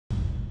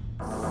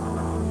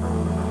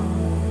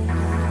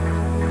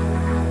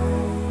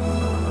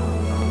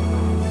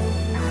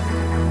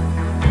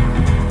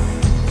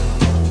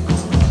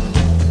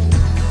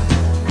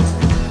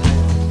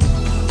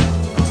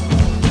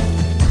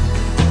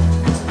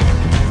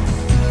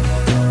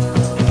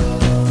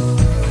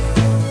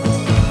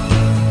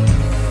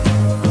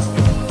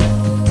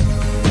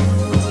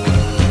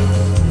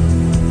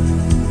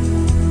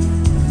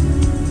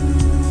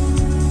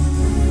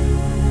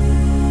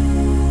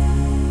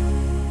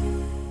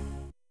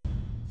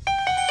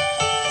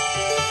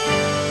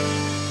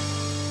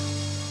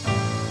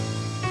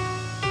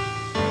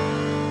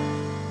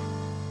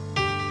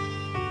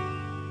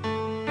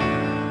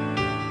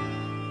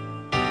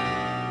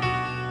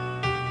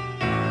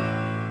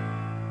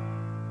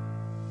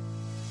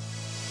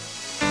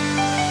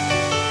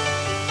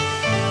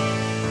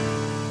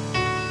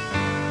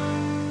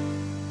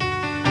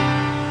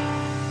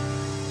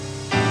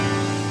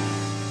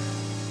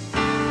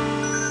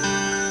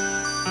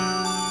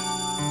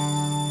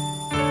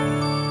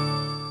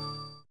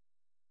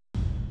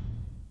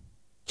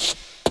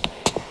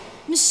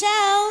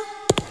Michelle!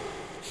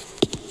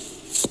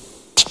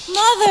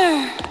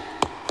 Mother!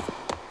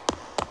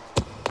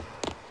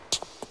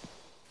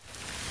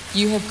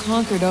 You have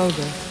conquered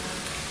Ogre.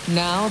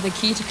 Now the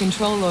key to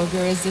control Ogre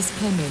is this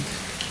pendant.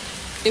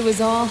 It was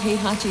all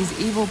Heihachi's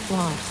evil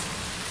plot.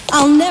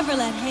 I'll never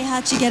let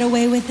Heihachi get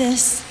away with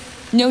this.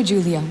 No,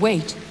 Julia,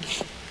 wait.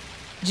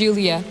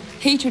 Julia,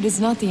 hatred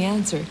is not the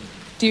answer.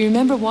 Do you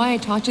remember why I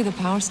taught you the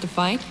powers to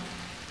fight?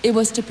 It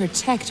was to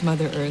protect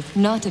Mother Earth,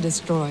 not to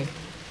destroy.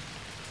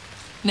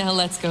 Now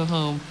let's go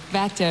home,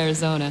 back to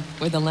Arizona,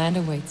 where the land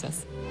awaits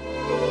us.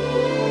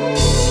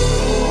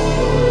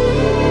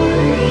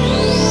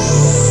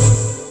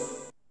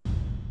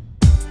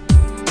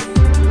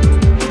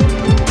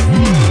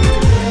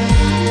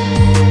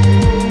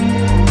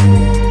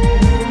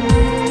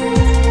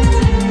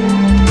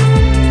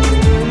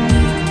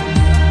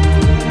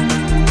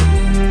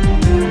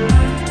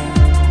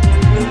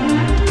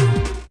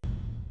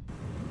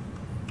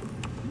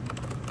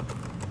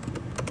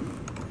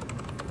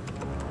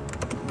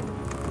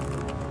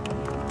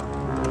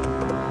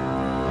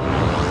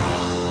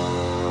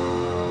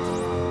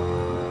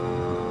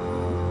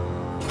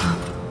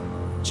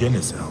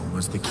 Genicel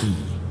was the key.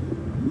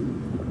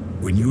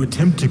 When you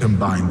attempt to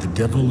combine the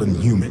devil and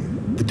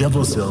human, the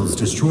devil cells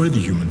destroy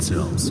the human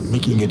cells,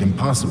 making it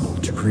impossible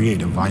to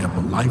create a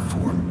viable life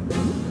form.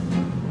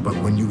 But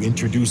when you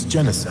introduce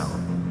Genicel,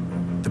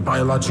 the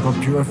biological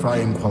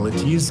purifying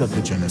qualities of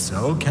the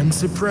Genicel can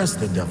suppress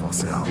the devil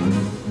cell.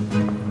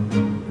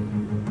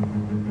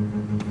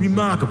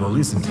 Remarkable,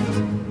 isn't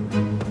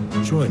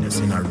it? Join us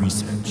in our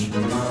research.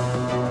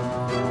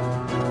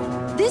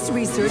 This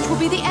research will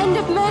be the end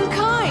of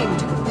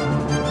mankind!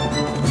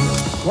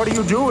 What are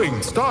you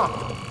doing?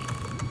 Stop!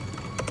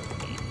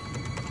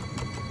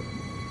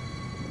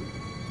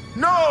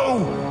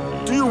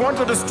 No! Do you want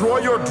to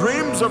destroy your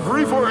dreams of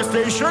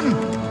reforestation?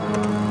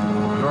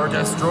 You're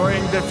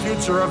destroying the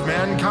future of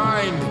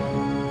mankind.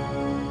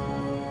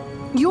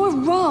 You're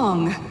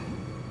wrong.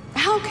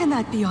 How can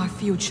that be our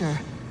future?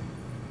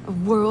 A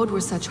world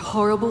where such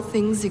horrible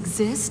things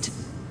exist?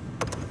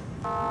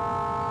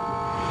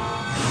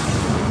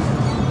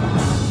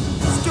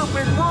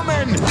 Stupid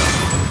woman!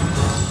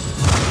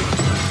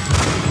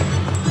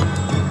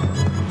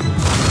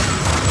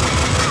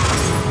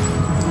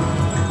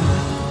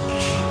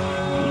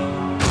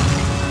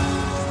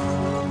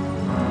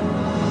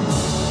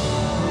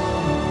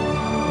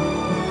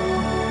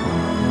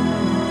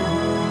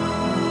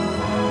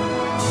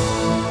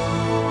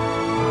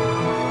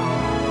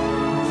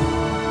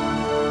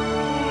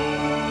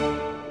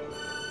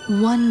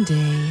 One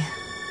day,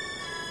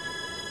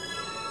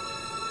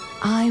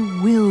 I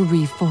will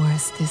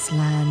reforest this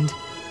land.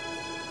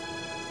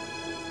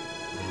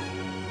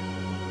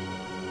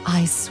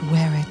 I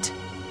swear it.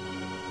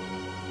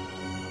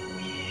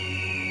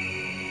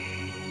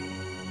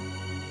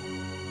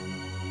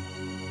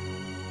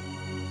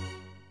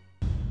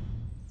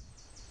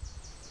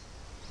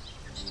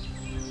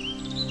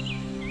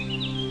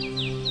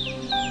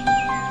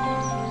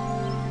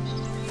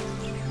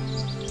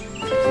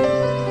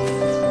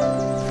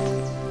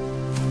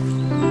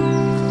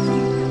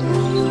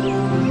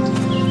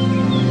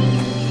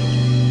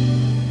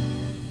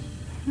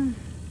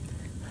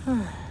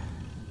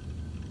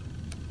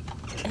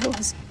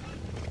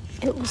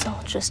 It was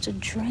all just a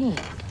dream.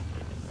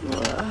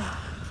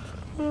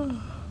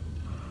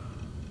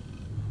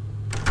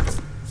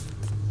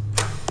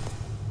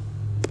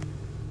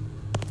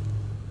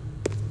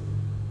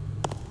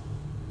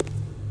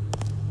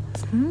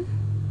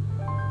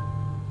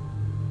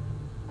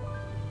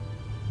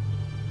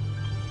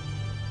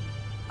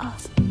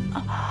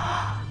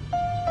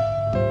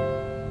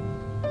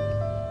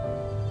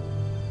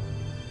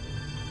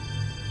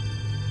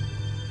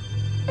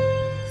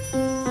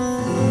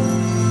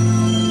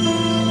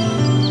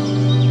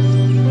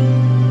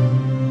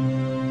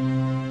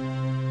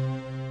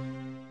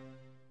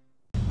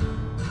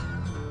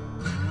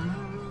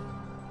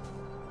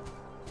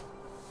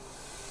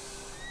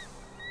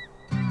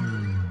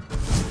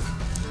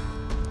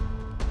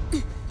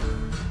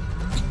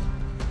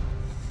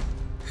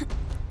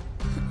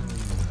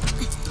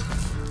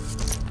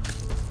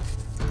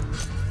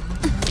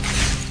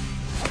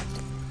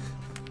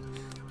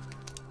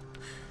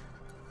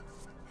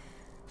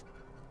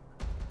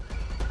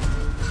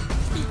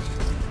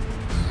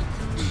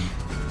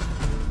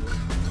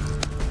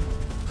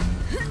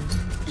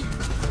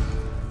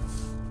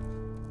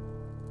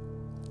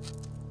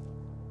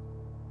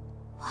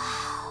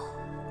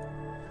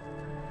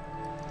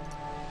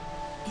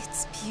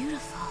 It's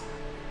beautiful.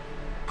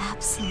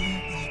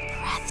 Absolutely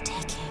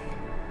breathtaking.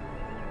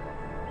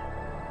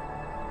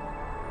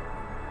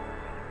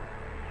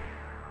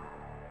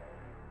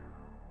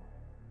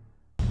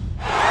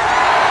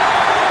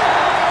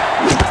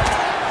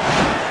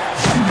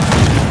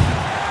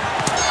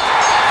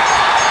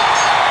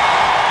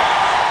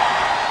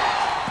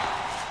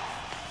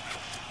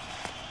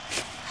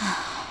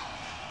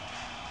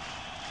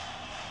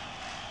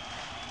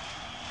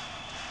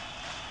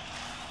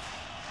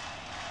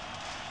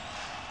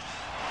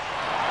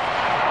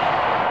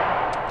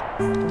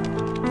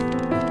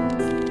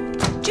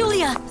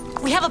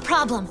 we have a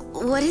problem.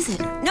 What is it?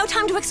 No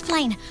time to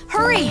explain.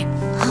 Hurry!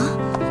 Huh?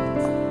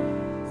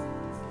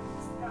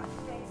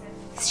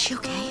 Is she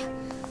okay?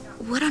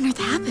 What on earth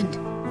happened?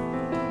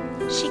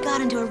 She got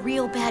into a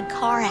real bad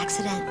car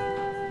accident.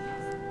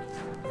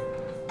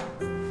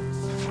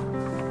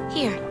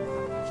 Here,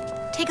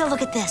 take a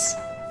look at this.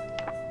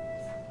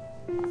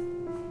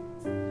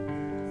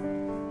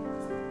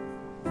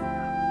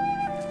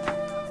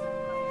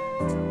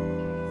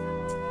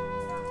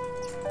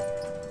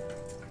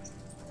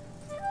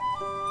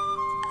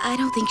 I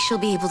don't think she'll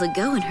be able to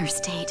go in her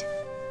state.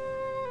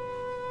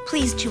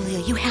 Please, Julia,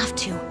 you have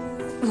to.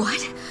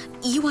 What?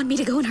 You want me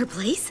to go in her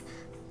place?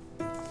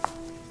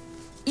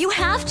 You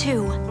have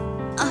to!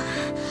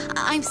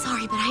 I'm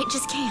sorry, but I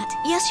just can't.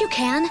 Yes, you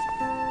can.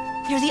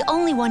 You're the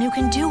only one who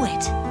can do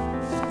it.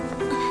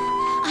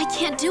 I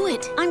can't do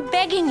it. I'm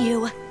begging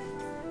you.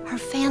 Her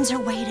fans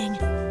are waiting.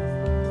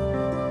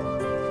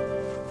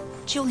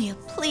 Julia,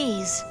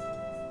 please.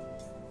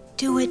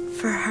 Do it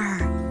for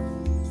her.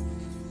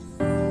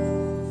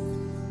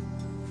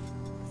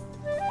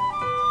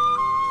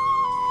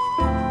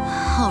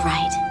 All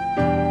right.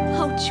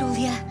 Oh,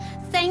 Julia,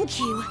 thank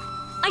you.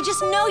 I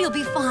just know you'll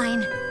be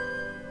fine.